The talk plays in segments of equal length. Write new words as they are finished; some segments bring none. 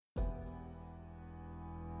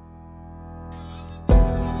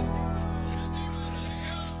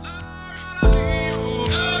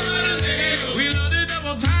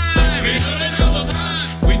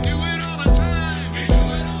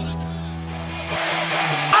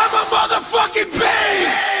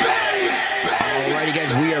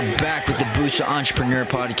are back with the Booster Entrepreneur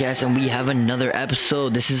Podcast, and we have another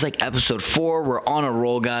episode. This is like episode 4. We're on a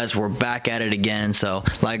roll, guys. We're back at it again. So,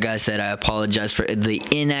 like I said, I apologize for the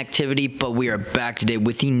inactivity, but we are back today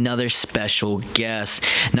with another special guest.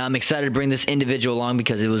 Now, I'm excited to bring this individual along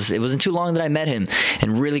because it wasn't too long that I met him,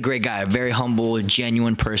 and really great guy, a very humble,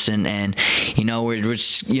 genuine person, and we're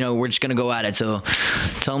just gonna go at it. So,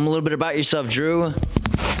 tell him a little bit about yourself, Drew.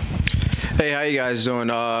 Hey, how you guys doing?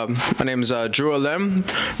 My name is Drew Alem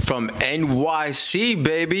from NYC,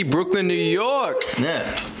 baby, Brooklyn, New York.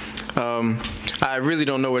 Snap. I really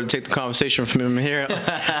don't know where to take the conversation from here.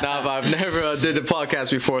 Now, I've never did the podcast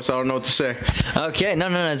before, so I don't know what to say. Okay, no,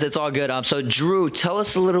 it's all good. So, Drew, tell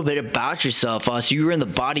us a little bit about yourself. So, you were in the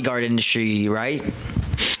bodyguard industry, right?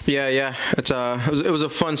 Yeah. It was a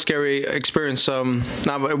fun, scary experience.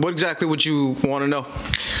 Now, what exactly would you want to know?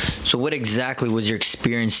 So what exactly was your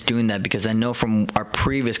experience doing that? Because I know from our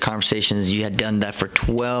previous conversations you had done that for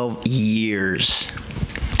 12 years.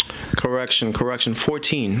 Correction,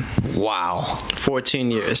 14. Wow.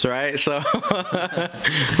 14 years, right? So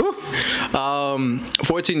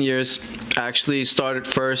 14 years. I actually started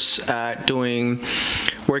first at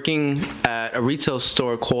working at a retail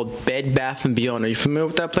store called Bed Bath & Beyond. Are you familiar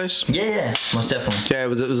with that place? Yeah, most definitely. Yeah, it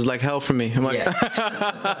was like hell for me. I'm like,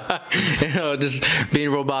 just being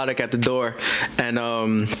robotic at the door. And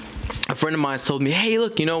a friend of mine told me, hey,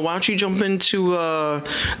 look, why don't you jump into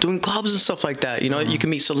doing clubs and stuff like that? You can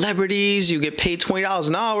meet celebrities, you get paid $20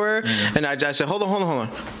 an hour. And I said, hold on.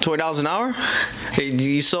 $20 an hour? Hey,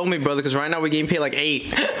 you sold me, brother, because right now we're getting paid like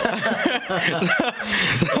 $8.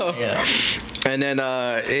 Yeah. And then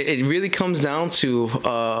it really comes down to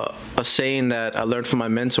a saying that I learned from my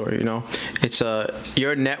mentor, It's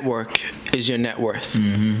your network is your net worth.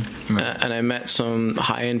 Mm-hmm. Right. And I met some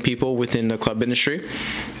high-end people within the club industry.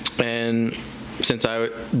 And since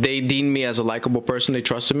they deemed me as a likable person, they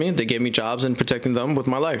trusted me. They gave me jobs and protecting them with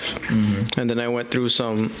my life. Mm-hmm. And then I went through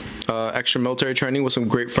some extra military training with some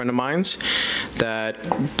great friend of mine that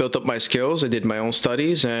built up my skills. I did my own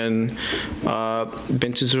studies and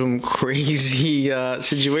been to some crazy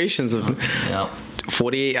situations of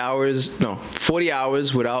 40 hours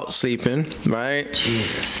without sleeping, right?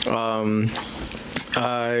 Jesus.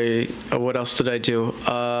 What else did I do?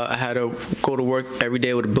 I had to go to work every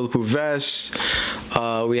day with a bulletproof vest.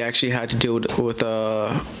 We actually had to deal with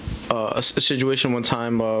a situation one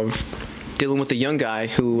time of dealing with a young guy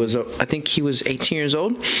who was, I think he was 18 years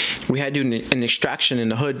old. We had to do an extraction in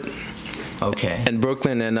the hood. Okay. In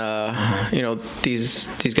Brooklyn, and these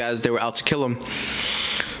guys, they were out to kill him.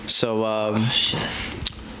 So I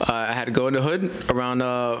had to go in the hood around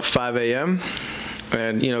 5 a.m.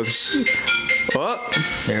 and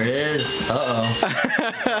there it is. It's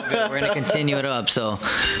all good. We're gonna continue it up. So,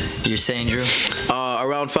 you're saying, Drew?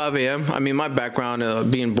 Around 5 a.m. I mean, my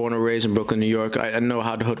background, being born and raised in Brooklyn, New York, I know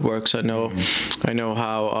how the hood works. I know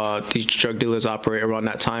how these drug dealers operate around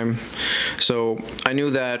that time. So I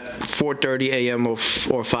knew that 4:30 a.m. or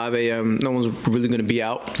 5 a.m. no one's really gonna be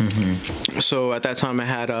out. Mm-hmm. So at that time, I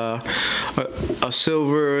had a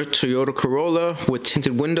silver Toyota Corolla with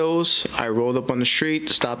tinted windows. I rolled up on the street,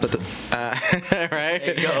 stopped at the right?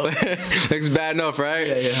 There you go. Looks bad enough, right?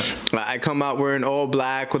 Yeah. I come out wearing all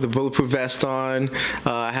black with a bulletproof vest on.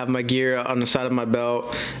 I have my gear on the side of my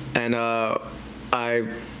belt, and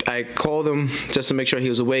I called him just to make sure he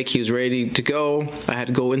was awake. He was ready to go. I had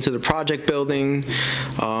to go into the project building.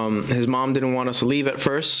 His mom didn't want us to leave at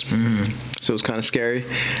first, so it was kind of scary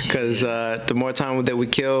because the more time that we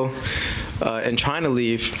kill and trying to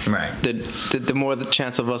leave, right, the more the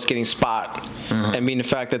chance of us getting spot. And being the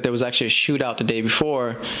fact that there was actually a shootout the day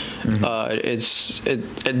before,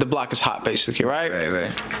 the block is hot basically, right?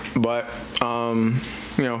 Right. But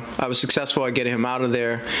I was successful at getting him out of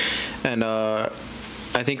there, and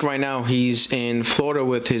I think right now he's in Florida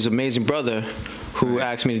with his amazing brother who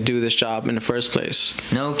asked me to do this job in the first place.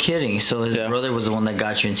 No kidding. So his brother was the one that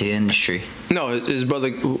got you into the industry? No, his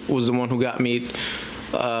brother was the one who got me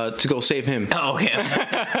to go save him. Oh, okay.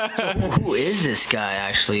 So who is this guy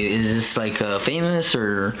actually? Is this like famous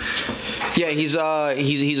or? Yeah, he's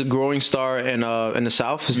a growing star in the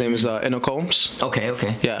South. His name is Eno Combs. Okay.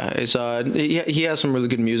 Yeah, he has some really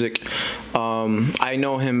good music. I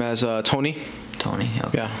know him as Tony.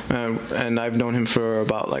 Okay. Yeah, and I've known him for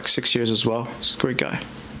about like 6 years as well. He's a great guy.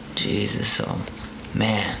 Jesus, so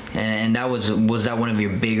man, and that was that one of your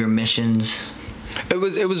bigger missions? It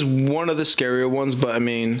was one of the scarier ones, but I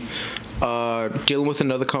mean, dealing with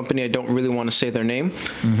another company, I don't really want to say their name.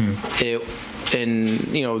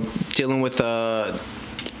 Dealing with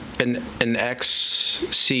an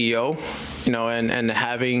ex-CEO, and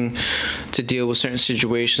having to deal with certain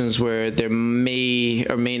situations where there may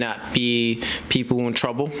or may not be people in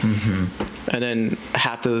trouble, and then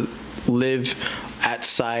have to live at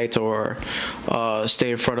site or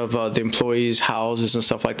stay in front of the employees' houses and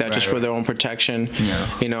stuff like that, just for their own protection.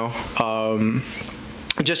 You know,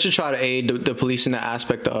 just to try to aid the police in that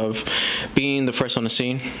aspect of being the first on the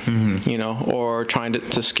scene, you know, or trying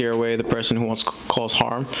to scare away the person who wants to cause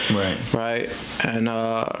harm. Right. And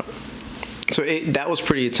so that was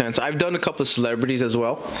pretty intense. I've done a couple of celebrities as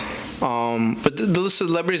well, but the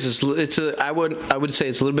celebrities I would say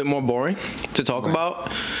it's a little bit more boring to talk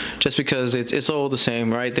about, just because it's all the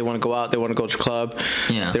same, right? They want to go out, they want to go to the club,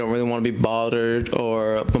 they don't really want to be bothered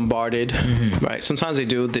or bombarded, right? Sometimes they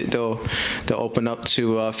do. They'll open up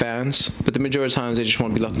to fans, but the majority of times they just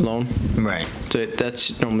want to be left alone, right? So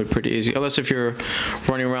that's normally pretty easy, unless if you're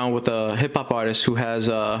running around with a hip hop artist who has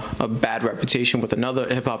a bad reputation with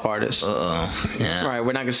another hip hop artist. Right,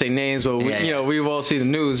 we're not gonna say names, but we've all seen the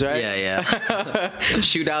news, right?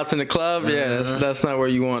 Shootouts in the club, that's not where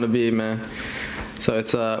you want to be, man. So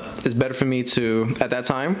it's better for me to, at that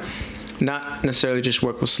time, not necessarily just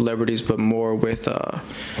work with celebrities, but more with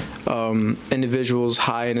individuals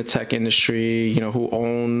high in the tech industry, you know, who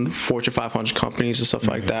own Fortune 500 companies and stuff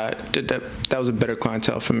like that. That was a better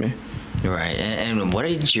clientele for me. Right. And what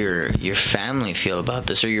did your family feel about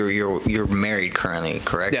this? Or you're married currently,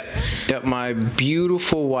 correct? Yeah. My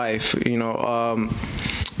beautiful wife, you know,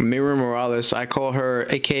 Miriam Morales, I call her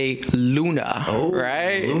aka Luna.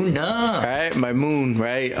 Right? Luna. Right? My moon,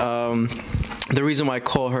 right? The reason why I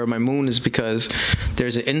call her my moon is because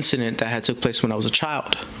there's an incident that took place when I was a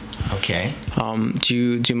child. Okay.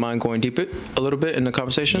 Do you mind going deep a little bit in the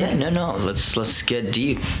conversation? Yeah, no. Let's get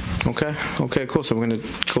deep. Okay, cool. So we're gonna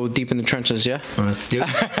go deep in the trenches, yeah? Let's do it.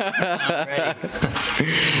 I'm ready.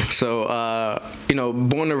 So, you know,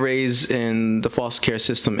 born and raised in the foster care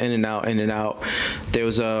system, in and out. There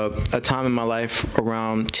was a time in my life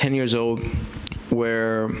around 10 years old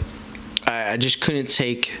where I just couldn't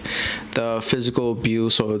take the physical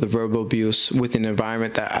abuse or the verbal abuse within the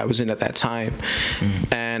environment that I was in at that time.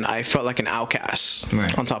 And I felt like an outcast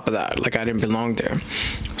on top of that. Like I didn't belong there.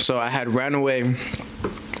 So I had ran away,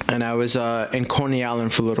 and I was in Coney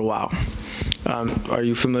Island for a little while. Are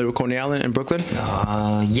you familiar with Coney Island in Brooklyn?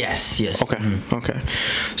 Yes. Okay.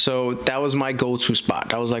 So that was my go-to spot.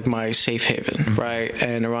 That was like my safe haven, right?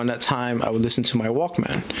 And around that time, I would listen to my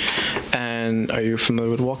Walkman. And are you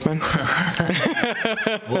familiar with Walkman?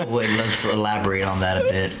 Well, wait, let's elaborate on that a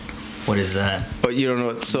bit. What is that? But you don't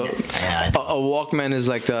know. So a Walkman is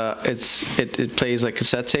like it plays like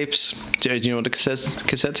cassette tapes. Do you know what the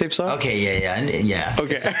cassette tapes are? Okay, yeah.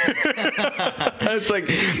 Okay. It's like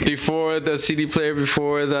before the CD player,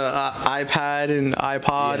 before the iPad and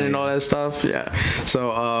iPod and all that stuff. Yeah. So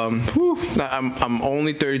I'm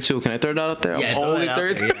only 32. Can I throw that out there? Yeah, I'm only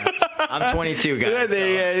 32. I'm 22, guys.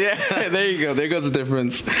 Yeah. There you go. There goes the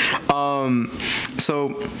difference.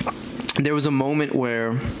 So there was a moment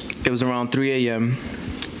where it was around 3 a.m.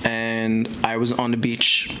 and I was on the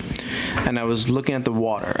beach and I was looking at the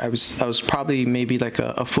water. I was probably maybe like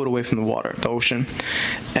a foot away from the water, the ocean.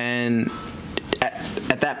 And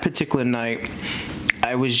at that particular night,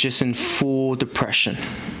 I was just in full depression.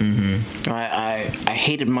 I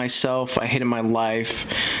hated myself. I hated my life.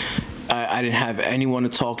 I didn't have anyone to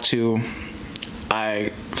talk to.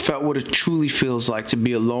 I felt what it truly feels like to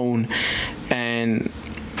be alone, and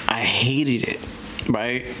I hated it,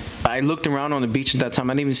 right? I looked around on the beach at that time.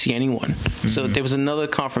 I didn't even see anyone. So there was another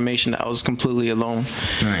confirmation that I was completely alone.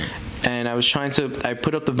 Right. And I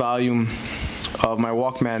put up the volume of my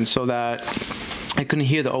Walkman so that I couldn't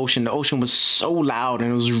hear the ocean. The ocean was so loud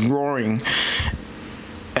and it was roaring.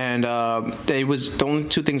 And it was the only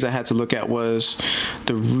two things I had to look at was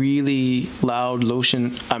the really loud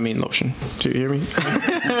lotion. Do you hear me?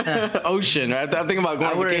 Ocean, right? I'm thinking about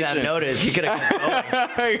going on vacation. I wouldn't have noticed. You could have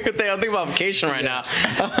kept going. I'm thinking about vacation right now.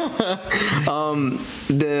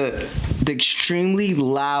 The extremely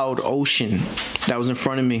loud ocean that was in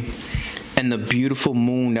front of me, and the beautiful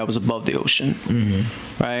moon that was above the ocean.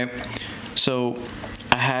 Right? So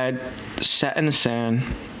I had sat in the sand.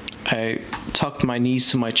 I tucked my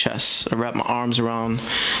knees to my chest. I wrapped my arms around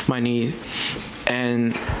my knee.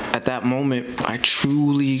 And at that moment, I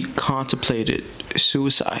truly contemplated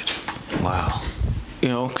suicide. Wow. You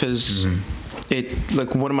know, because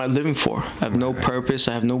what am I living for? I have no purpose.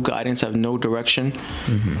 I have no guidance. I have no direction.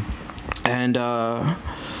 And I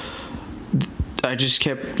just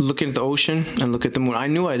kept looking at the ocean and look at the moon. I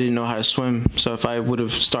knew I didn't know how to swim. So if I would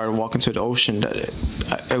have started walking to the ocean, it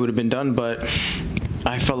would have been done. But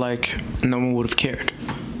I felt like no one would have cared.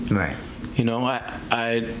 Right. You know,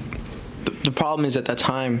 the problem is at that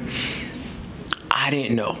time, I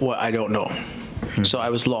didn't know what I don't know. So I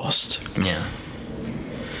was lost. Yeah.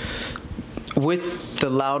 With the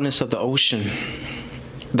loudness of the ocean,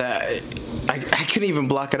 that I couldn't even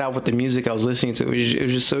block it out with the music I was listening to. It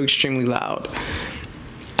was just so extremely loud.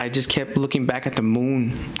 I just kept looking back at the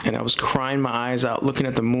moon, and I was crying my eyes out looking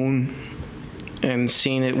at the moon and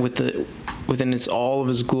seeing it within all of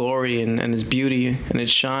its glory and its beauty and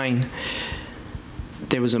its shine.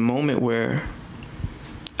 There was a moment where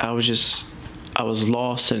I was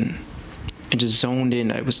lost and just zoned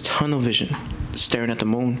in. I was tunnel vision, staring at the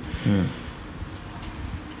moon.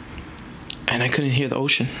 And I couldn't hear the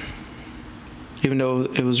ocean. Even though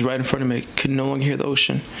it was right in front of me, I could no longer hear the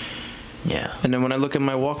ocean. Yeah. And then when I look at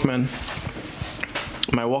my Walkman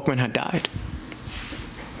had died.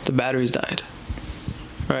 The batteries died.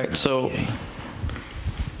 Right? So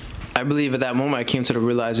I believe at that moment I came to the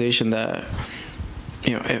realization that,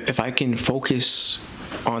 you know, if I can focus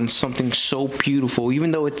on something so beautiful,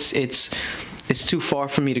 even though it's too far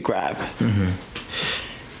for me to grab,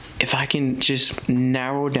 if I can just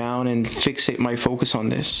narrow down and fixate my focus on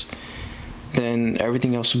this, then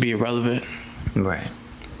everything else will be irrelevant. Right.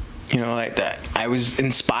 You know, like that. I was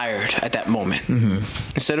inspired at that moment.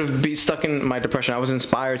 Instead of being stuck in my depression, I was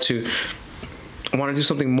inspired to want to do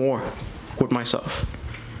something more with myself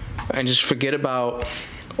and just forget about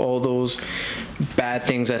all those bad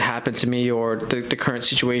things that happened to me or the current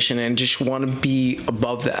situation, and just want to be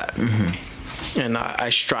above that. And I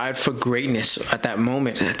strived for greatness at that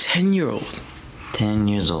moment. A 10-year-old. 10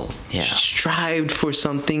 years old. Yeah. Strived for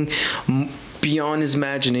something beyond his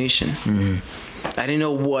imagination. I didn't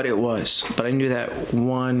know what it was, but I knew that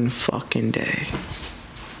one fucking day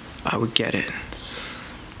I would get it.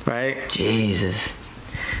 Right? Jesus.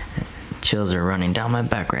 Chills are running down my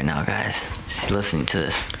back right now, guys. Just listening to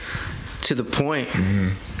this. To the point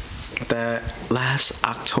that last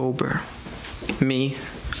October, me,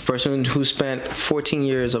 person who spent 14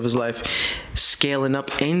 years of his life scaling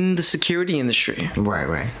up in the security industry.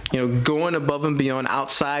 Right. You know, going above and beyond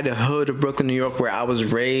outside the hood of Brooklyn, New York, where I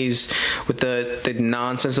was raised with the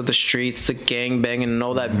nonsense of the streets, the gang banging and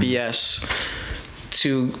all that BS,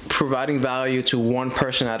 to providing value to one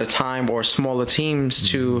person at a time or smaller teams,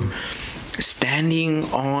 to standing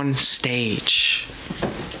on stage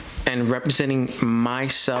and representing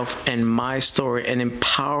myself and my story and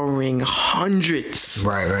empowering hundreds.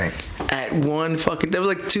 Right. At one fucking, there was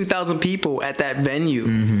like 2,000 people at that venue.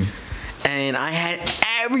 And I had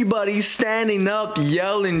everybody standing up,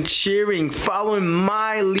 yelling, cheering, following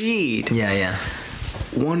my lead. Yeah.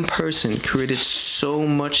 One person created so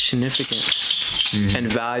much significance and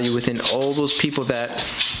value within all those people that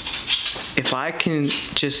if I can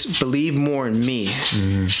just believe more in me,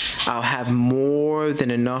 I'll have more than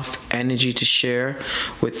enough energy to share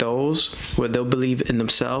with those where they'll believe in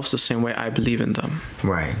themselves the same way I believe in them.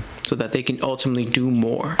 Right. So that they can ultimately do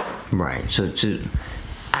more. Right. So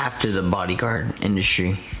after the bodyguard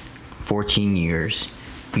industry, 14 years,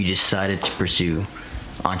 you decided to pursue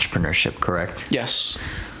entrepreneurship, correct? Yes.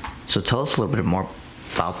 So tell us a little bit more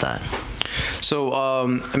about that. So,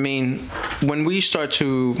 I mean, when we start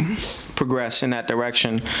to progress in that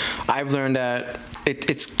direction, I've learned that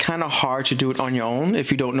it's kind of hard to do it on your own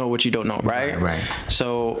if you don't know what you don't know, right? Right.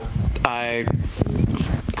 So I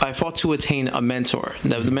fought to attain a mentor.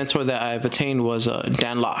 The mentor that I've attained was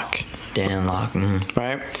Dan Locke. Dan Locke.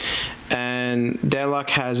 Right? And Dan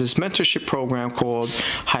Locke has this mentorship program called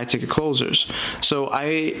High Ticket Closers. So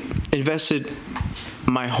I invested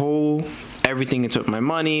my whole everything into it, my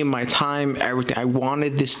money, my time, everything. I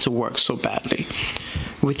wanted this to work so badly.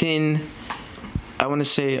 Within, I want to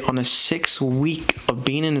say, on a 6-week of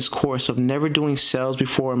being in this course, of never doing sales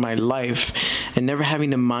before in my life and never having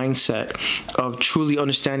the mindset of truly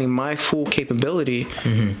understanding my full capability,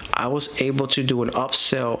 I was able to do an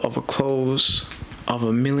upsell of a close of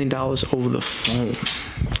 $1 million over the phone.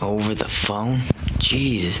 Over the phone?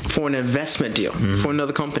 Jesus. For an investment deal for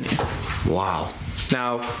another company. Wow.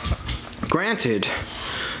 Now, granted,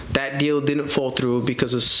 that deal didn't fall through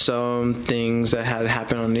because of some things that had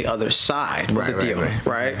happened on the other side of the deal,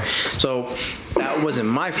 right? So that wasn't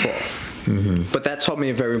my fault. But that taught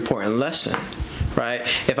me a very important lesson, right?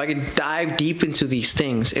 If I could dive deep into these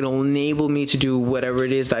things, it'll enable me to do whatever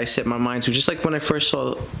it is that I set my mind to, just like when I first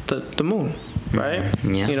saw the moon. Right?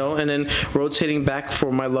 Yeah. You know, and then rotating back for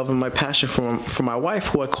my love and my passion for my wife,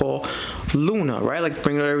 who I call Luna, right? Like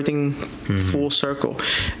bringing everything full circle.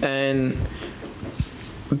 And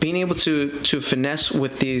being able to finesse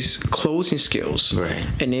with these closing skills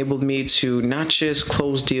enabled me to not just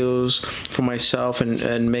close deals for myself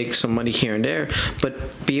and make some money here and there,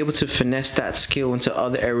 but be able to finesse that skill into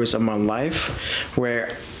other areas of my life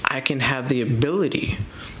where I can have the ability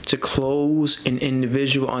to close an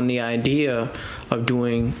individual on the idea of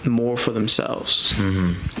doing more for themselves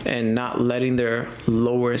and not letting their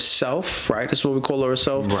lower self, right? That's what we call lower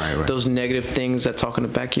self. Right. Those negative things that talk in the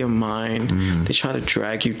back of your mind, they try to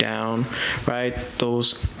drag you down, right?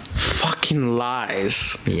 Those fucking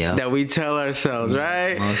lies that we tell ourselves,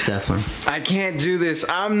 right? Most definitely. I can't do this.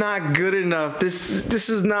 I'm not good enough. This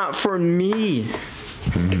is not for me.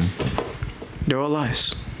 They're all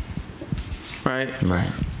lies, right?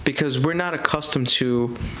 Right. Because we're not accustomed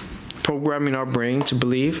to programming our brain to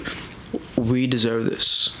believe we deserve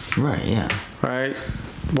this. Right, yeah. Right?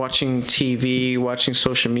 Watching TV, watching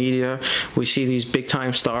social media, we see these big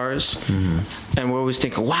time stars, and we're always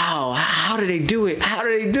thinking, wow, how did they do it? How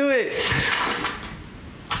did they do it?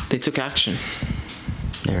 They took action.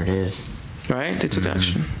 There it is. Right? They took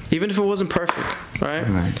action. Even if it wasn't perfect, right?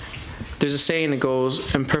 Right. There's a saying that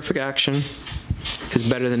goes, imperfect action is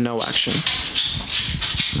better than no action.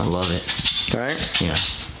 I love it. Right? Yeah.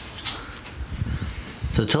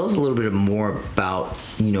 So tell us a little bit more about,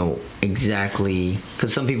 exactly,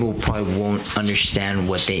 because some people probably won't understand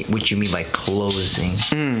what you mean by closing.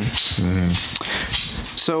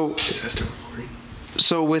 So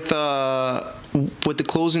with the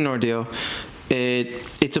closing ordeal,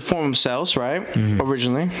 it's a form of sales, right?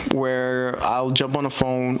 Originally, where I'll jump on a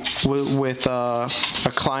phone with a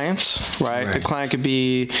client, right? The client could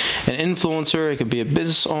be an influencer, it could be a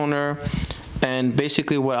business owner. And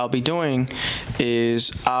basically what I'll be doing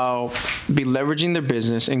is I'll be leveraging their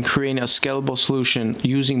business and creating a scalable solution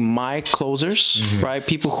using my closers, right?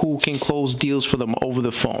 People who can close deals for them over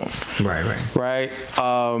the phone. Right?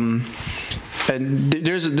 And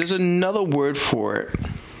there's another word for it.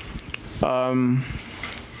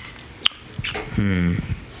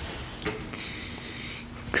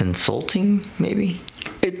 Consulting, maybe?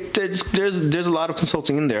 There's a lot of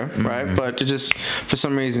consulting in there, right? But it just, for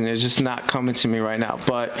some reason, it's just not coming to me right now.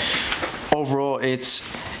 But overall, it's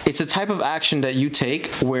a type of action that you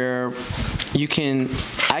take where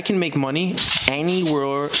I can make money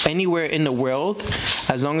anywhere in the world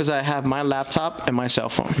as long as I have my laptop and my cell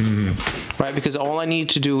phone, right? Because all I need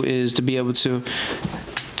to do is to be able to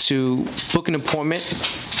book an appointment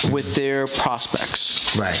with their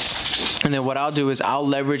prospects. Right. And then what I'll do is I'll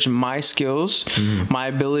leverage my skills, my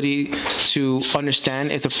ability to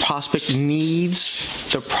understand if the prospect needs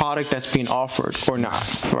the product that's being offered or not,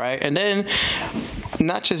 right? And then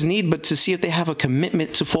not just need, but to see if they have a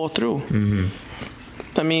commitment to follow through.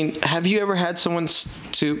 I mean, have you ever had someone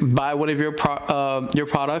to buy one of your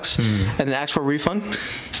products and then ask for a refund?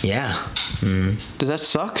 Yeah. Does that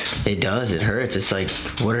suck? It does. It hurts. It's like,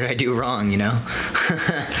 what did I do wrong,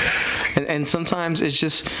 And sometimes it's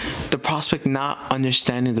just the prospect not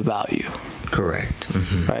understanding the value. Correct.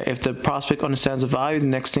 Right? If the prospect understands the value, the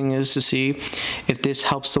next thing is to see if this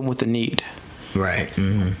helps them with the need. Right.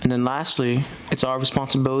 And then lastly, it's our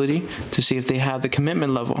responsibility to see if they have the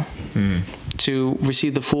commitment level to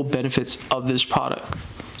receive the full benefits of this product,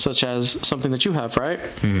 such as something that you have, right?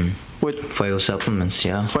 With Fuego supplements,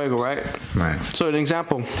 yeah. Fuego, right? Right. So an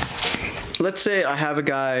example, let's say I have a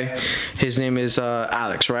guy, his name is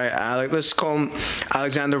Alex, right? Let's call him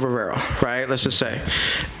Alexander Rivera, right? Let's just say.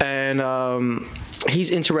 And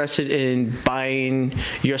he's interested in buying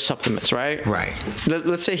your supplements, right? Right.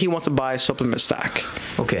 Let's say he wants to buy a supplement stack.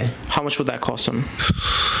 Okay. How much would that cost him?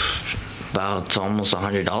 About almost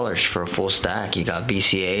 $100 for a full stack. You got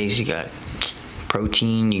BCAAs, you got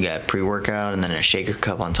protein, you got pre-workout, and then a shaker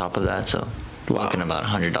cup on top of that. So looking about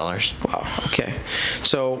 $100. Wow. Okay.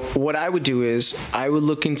 So what I would do is I would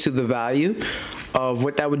look into the value of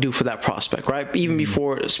what that would do for that prospect, right? Even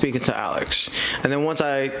before speaking to Alex. And then once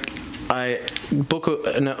I book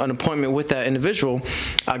an appointment with that individual,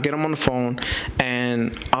 I'll get them on the phone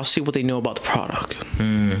and I'll see what they know about the product.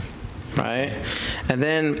 Right? And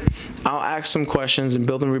then I'll ask them questions and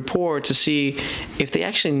build a rapport to see if they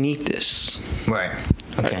actually need this. Right.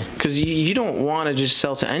 Okay. Because you don't want to just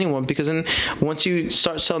sell to anyone, because then once you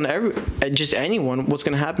start selling to just anyone, what's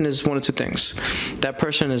going to happen is one of two things. That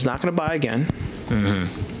person is not going to buy again.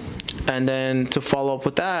 And then to follow up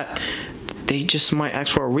with that, they just might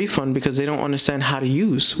ask for a refund because they don't understand how to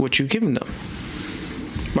use what you've given them.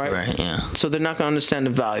 Right, yeah. So they're not going to understand the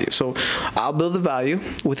value. So I'll build the value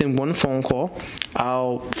within one phone call.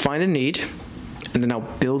 I'll find a need, and then I'll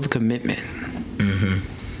build the commitment.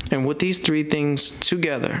 And with these three things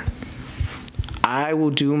together, I will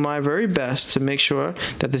do my very best to make sure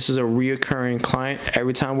that this is a reoccurring client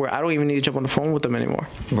every time, where I don't even need to jump on the phone with them anymore.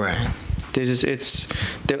 Right.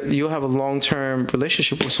 You'll have a long-term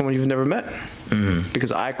relationship with someone you've never met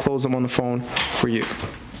because I close them on the phone for you.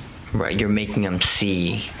 Right, you're making them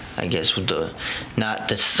see I guess, with not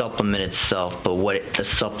the supplement itself, but what the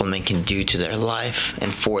supplement can do to their life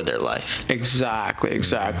and for their life. Exactly.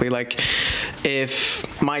 Like if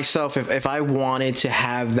I wanted to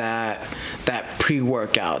have that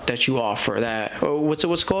pre-workout that you offer, what's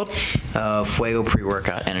it called? Fuego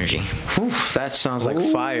pre-workout energy. Whew, that sounds like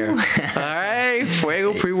fire. All right,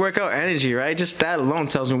 Fuego pre-workout energy, right? Just that alone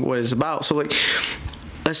tells me what it's about. So like,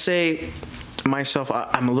 let's say myself,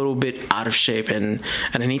 I'm a little bit out of shape and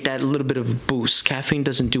I need that little bit of boost. Caffeine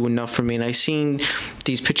doesn't do enough for me, and I've seen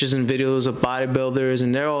these pictures and videos of bodybuilders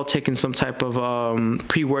and they're all taking some type of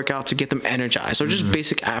pre-workout to get them energized, or just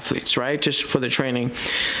basic athletes, right, just for the training.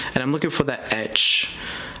 And I'm looking for that edge.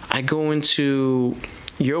 I go into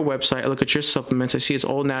your website, I look at your supplements, I see it's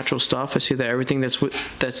all natural stuff. I see that everything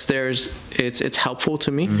that's there it's helpful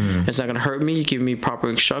to me. It's not gonna hurt me. You give me proper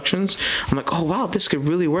instructions. I'm like, oh wow, this could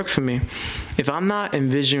really work for me. If I'm not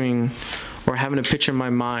envisioning or having a picture in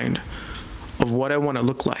my mind of what I want to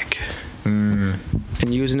look like and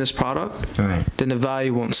using this product, then the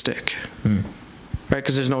value won't stick. Right?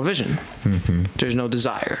 Because there's no vision. There's no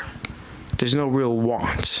desire. There's no real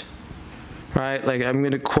want. Right? Like, I'm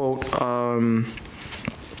gonna quote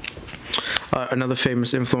another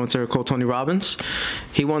famous influencer called Tony Robbins.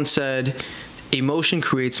 He once said, "Emotion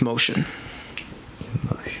creates motion."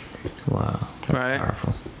 Emotion. Wow. That's right?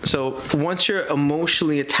 Powerful. So once you're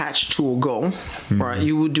emotionally attached to a goal, right,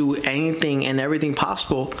 you will do anything and everything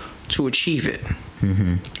possible to achieve it.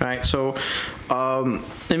 Right? So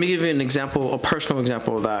let me give you an example, a personal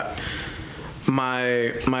example of that.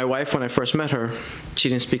 My wife, when I first met her, she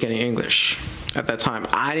didn't speak any English at that time.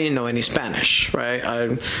 I didn't know any Spanish, right?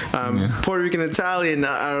 I'm Puerto Rican, Italian.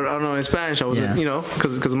 I don't know any Spanish. I wasn't,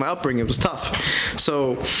 because of my upbringing, it was tough.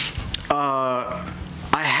 So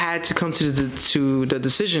I had to come to the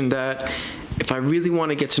decision that if I really want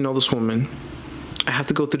to get to know this woman, I have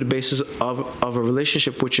to go through the basis of a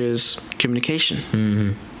relationship, which is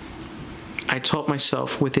communication. I taught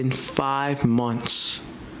myself within 5 months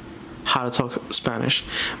how to talk Spanish.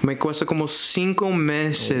 Me cuesta como 5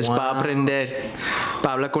 meses para aprender,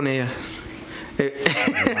 para hablar con ella.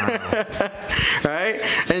 Right?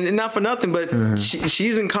 And not for nothing, but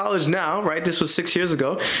she's in college now, right? This was 6 years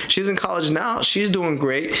ago. She's in college now. She's doing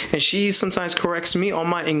great, and she sometimes corrects me on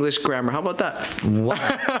my English grammar. How about that? Wow.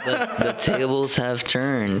 The tables have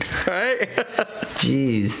turned. Right?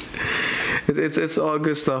 Jeez. It's all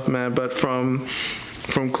good stuff, man. But from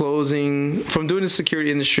doing the security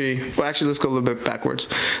industry, well, actually, let's go a little bit backwards.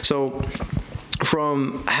 So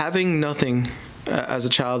from having nothing as a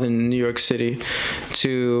child in New York City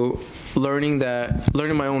to learning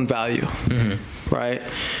my own value, right?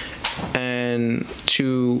 And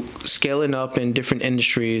to scaling up in different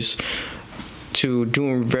industries, to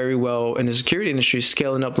doing very well in the security industry,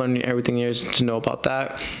 scaling up, learning everything there is to know about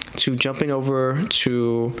that, to jumping over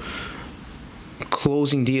to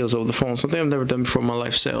closing deals over the phone, something I've never done before in my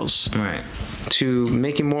life, sales. Right. To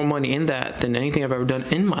making more money in that than anything I've ever done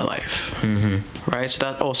in my life. Right? So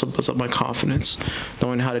that also builds up my confidence,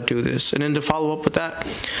 knowing how to do this. And then to follow up with that,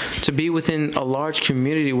 to be within a large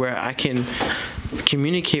community where I can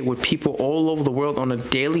communicate with people all over the world on a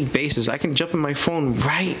daily basis. I can jump in my phone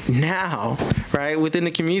right now, right, within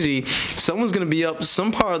the community. Someone's gonna be up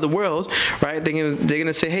some part of the world, right? They're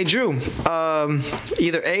gonna say, "Hey, Drew,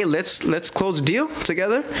 either A, let's close a deal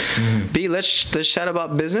together. B, let's chat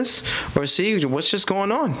about business, or C, what's just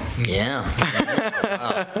going on?" Yeah.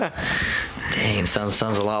 Wow. Dang, sounds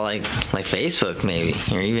a lot like Facebook maybe,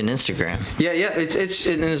 or even Instagram. Yeah. It's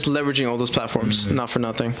leveraging all those platforms, not for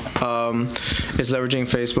nothing. It's leveraging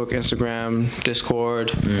Facebook, Instagram,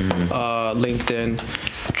 Discord, LinkedIn.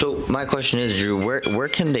 So my question is, Drew, where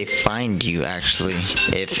can they find you actually?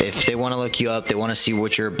 If they want to look you up, they want to see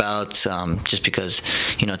what you're about, just because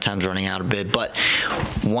time's running out a bit, but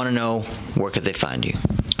want to know, where could they find you?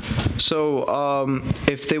 So,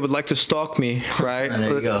 if they would like to stalk me, right?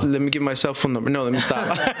 Let me give my cell phone number. No, let me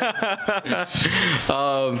stop.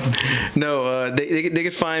 They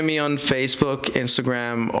could find me on Facebook,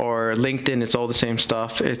 Instagram, or LinkedIn. It's all the same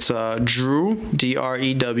stuff. It's Drew,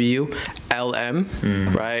 DREWLM,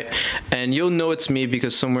 right? And you'll know it's me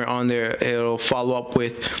because somewhere on there it'll follow up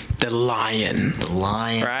with the lion. The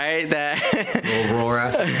lion. Right? That little roar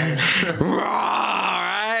after that. Roar,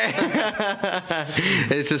 right?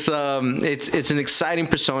 It's just it's an exciting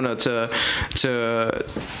persona to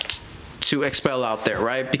to expel out there,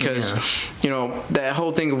 right? Because that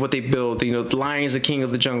whole thing of what they build, the lion is the king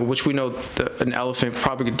of the jungle, which we know an elephant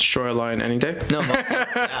probably could destroy a lion any day. No,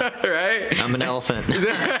 right? I'm an elephant.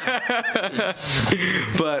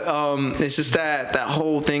 But it's just that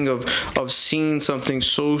whole thing of seeing something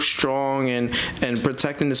so strong and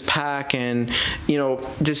protecting this pack, and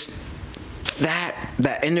just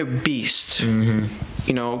that inner beast.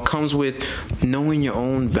 Comes with knowing your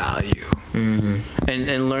own value,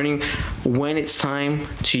 and learning when it's time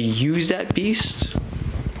to use that beast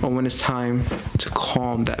or when it's time to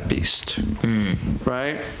calm that beast,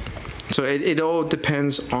 right? So it all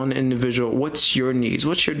depends on the individual. What's your needs?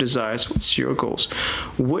 What's your desires? What's your goals?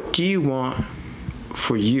 What do you want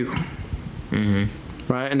for you?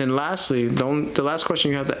 Right? And then lastly, the last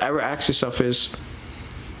question you have to ever ask yourself is,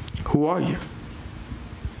 who are you?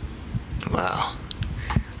 Wow.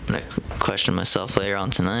 I'm going to question myself later on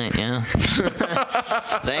tonight, yeah.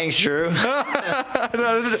 Thanks, Drew. No,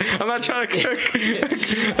 I'm not trying to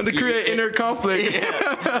create inner conflict.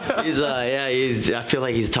 I feel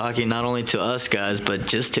like he's talking not only to us guys, but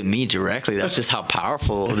just to me directly. That's just how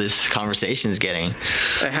powerful this conversation is getting.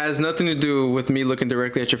 It has nothing to do with me looking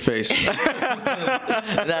directly at your face.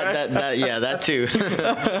 that too.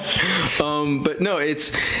 But no,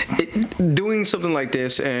 it's doing something like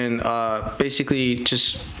this and basically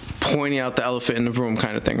just pointing out the elephant in the room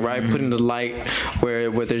kind of thing, right? Putting the light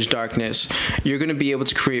where there's darkness. You're going to be able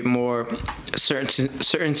to create more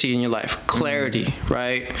certainty in your life, clarity,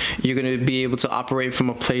 right? You're going to be able to operate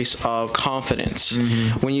from a place of confidence.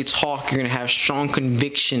 When you talk, you're going to have strong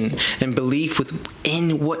conviction and belief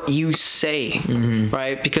within what you say,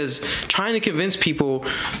 right? Because trying to convince people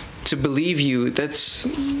to believe you, that's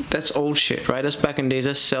old shit, right? That's back in the days.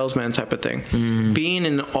 That's salesman type of thing. Being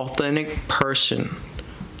an authentic person,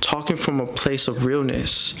 talking from a place of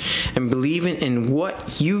realness and believing in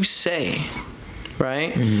what you say,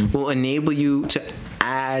 right, will enable you to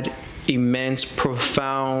add immense,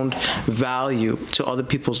 profound value to other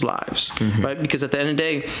people's lives, right? Because at the end of the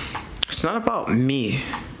day, it's not about me,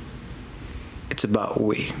 it's about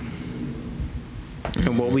we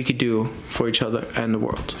and what we could do for each other and the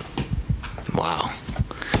world. Wow.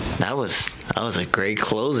 That was a great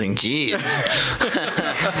closing. Jeez.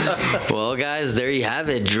 Well, guys, there you have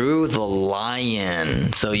it. Drew the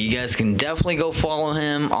Lion. So you guys can definitely go follow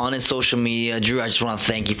him on his social media. Drew, I just want to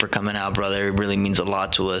thank you for coming out, brother. It really means a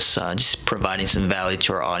lot to us, just providing some value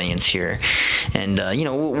to our audience here. And,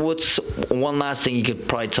 what's one last thing you could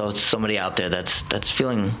probably tell somebody out there that's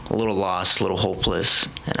feeling a little lost, a little hopeless,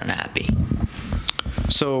 and unhappy?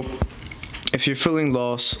 So, if you're feeling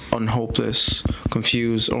lost, hopeless,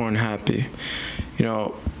 confused, or unhappy,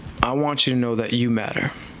 I want you to know that you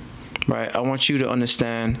matter, right? I want you to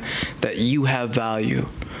understand that you have value,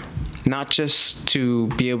 not just to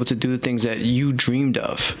be able to do the things that you dreamed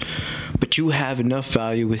of, but you have enough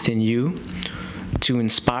value within you to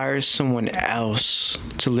inspire someone else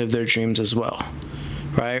to live their dreams as well,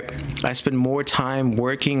 right? I spend more time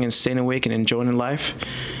working and staying awake and enjoying life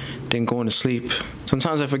than going to sleep.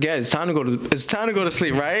 Sometimes I forget it's time to go to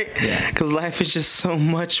sleep, right? Yeah. Because life is just so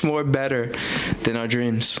much more better than our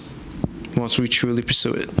dreams once we truly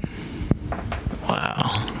pursue it.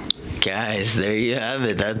 Wow. Guys, there you have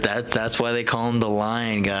it. That's why they call him the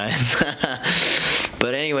Lion, guys.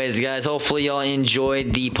 But anyways, guys, hopefully y'all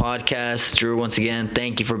enjoyed the podcast. Drew, once again,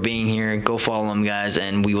 thank you for being here. Go follow him, guys,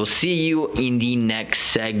 and we will see you in the next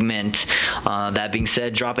segment. That being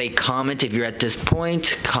said, drop a comment if you're at this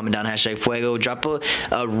point. Comment down #Fuego. Drop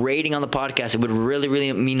a rating on the podcast. It would really,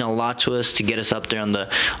 really mean a lot to us to get us up there on the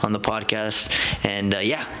podcast. And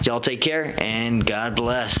y'all take care and God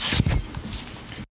bless.